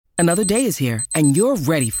Another day is here, and you're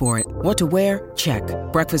ready for it. What to wear? Check.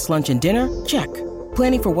 Breakfast, lunch, and dinner? Check.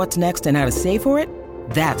 Planning for what's next and how to save for it?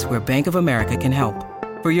 That's where Bank of America can help.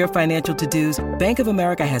 For your financial to-dos, Bank of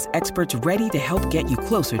America has experts ready to help get you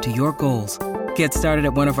closer to your goals. Get started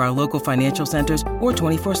at one of our local financial centers or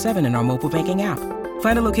 24/7 in our mobile banking app.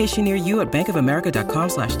 Find a location near you at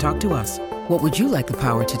bankofamerica.com/talktous. What would you like the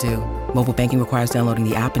power to do? Mobile banking requires downloading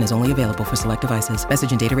the app and is only available for select devices.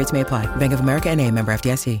 Message and data rates may apply. Bank of America N.A., member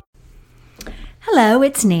FDIC. Hello,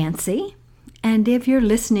 it's Nancy. And if you're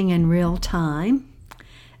listening in real time,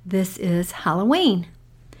 this is Halloween.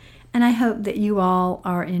 And I hope that you all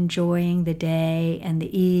are enjoying the day and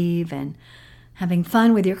the eve and having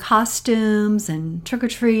fun with your costumes and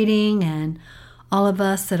trick-or-treating, and all of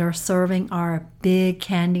us that are serving our big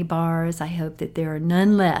candy bars. I hope that there are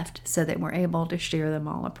none left so that we're able to share them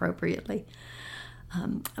all appropriately.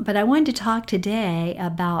 But I wanted to talk today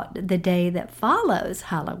about the day that follows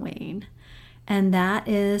Halloween, and that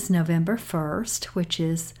is November 1st, which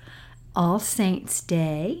is All Saints'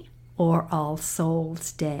 Day or All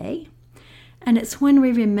Souls' Day. And it's when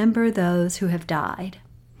we remember those who have died.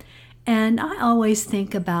 And I always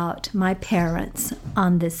think about my parents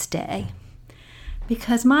on this day,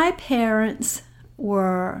 because my parents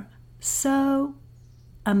were so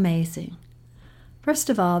amazing.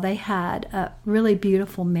 First of all, they had a really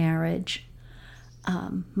beautiful marriage.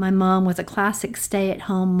 My mom was a classic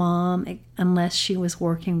stay-at-home mom, unless she was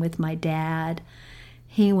working with my dad.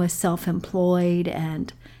 He was self-employed,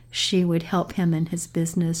 and she would help him in his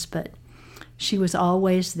business, but she was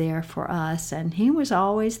always there for us, and he was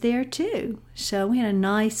always there too. So we had a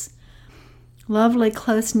nice, lovely,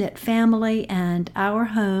 close-knit family, and our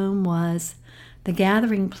home was the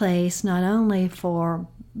gathering place not only for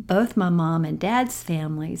both my mom and dad's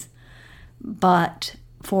families, but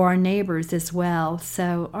for our neighbors as well.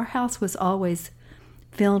 So our house was always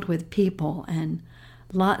filled with people and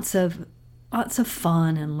lots of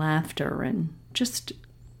fun and laughter and just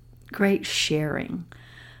great sharing.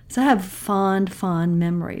 So I have fond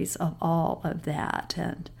memories of all of that,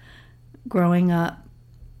 and growing up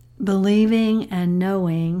believing and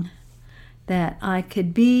knowing that I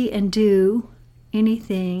could be and do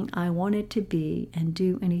anything I wanted to be and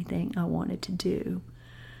do anything I wanted to do.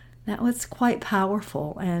 That was quite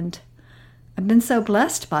powerful, and I've been so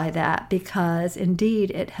blessed by that, because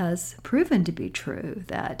indeed it has proven to be true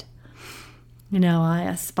that, I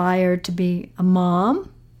aspired to be a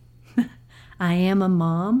mom. I am a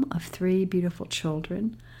mom of 3 beautiful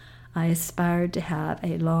children. I aspired to have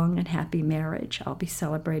a long and happy marriage. I'll be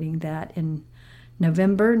celebrating that in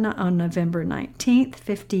November, on November 19th,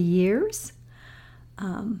 50 years.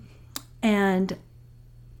 And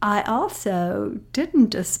I also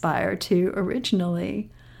didn't aspire to originally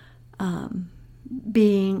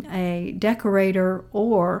being a decorator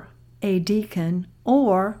or a deacon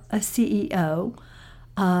or a CEO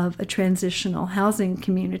of a transitional housing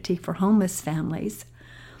community for homeless families.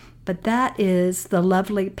 But that is the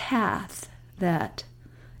lovely path that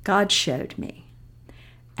God showed me.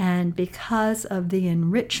 And because of the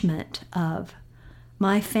enrichment of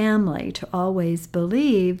my family to always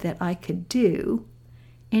believe that I could do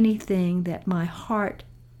anything that my heart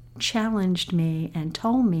challenged me and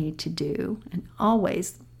told me to do, and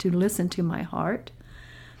always to listen to my heart,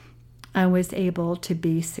 I was able to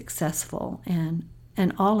be successful in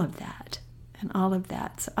all of that.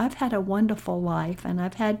 So I've had a wonderful life, and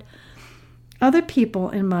I've had other people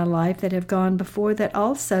in my life that have gone before that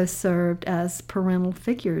also served as parental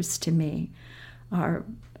figures to me. Our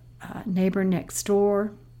neighbor next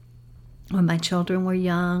door, when my children were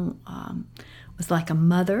young, was like a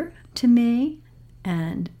mother to me,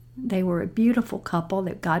 and they were a beautiful couple,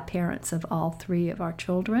 the godparents of all 3 of our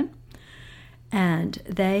children. And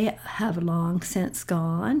they have long since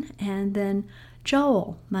gone. And then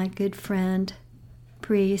Joel, my good friend,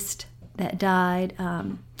 priest, that died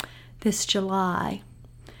this July,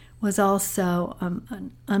 was also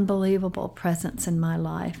an unbelievable presence in my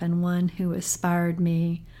life, and one who inspired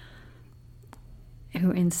me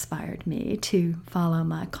to follow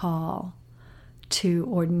my call to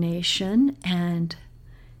ordination, and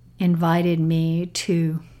invited me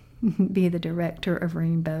to be the director of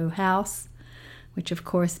Rainbow House, which of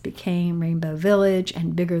course became Rainbow Village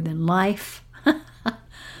and Bigger Than Life.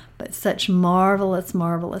 But such marvelous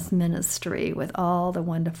ministry with all the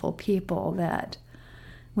wonderful people that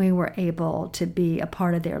we were able to be a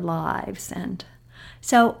part of their lives. And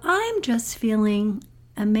so I'm just feeling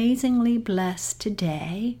amazingly blessed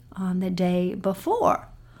today, on the day before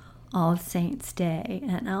All Saints' Day.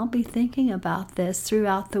 And I'll be thinking about this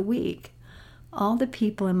throughout the week. All the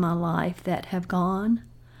people in my life that have gone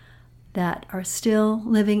that are still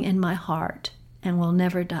living in my heart and will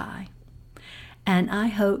never die. And I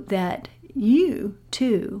hope that you,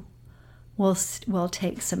 too, will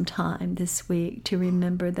take some time this week to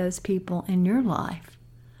remember those people in your life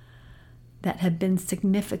that have been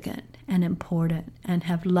significant and important and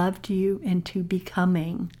have loved you into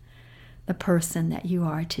becoming the person that you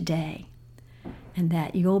are today, and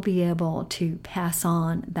that you'll be able to pass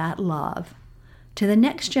on that love to the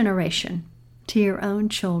next generation, to your own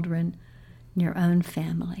children, and your own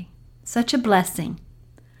family. Such a blessing.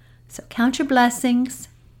 So count your blessings.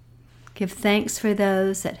 Give thanks for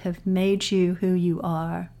those that have made you who you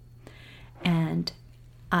are. And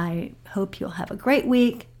I hope you'll have a great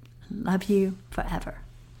week. Love you forever.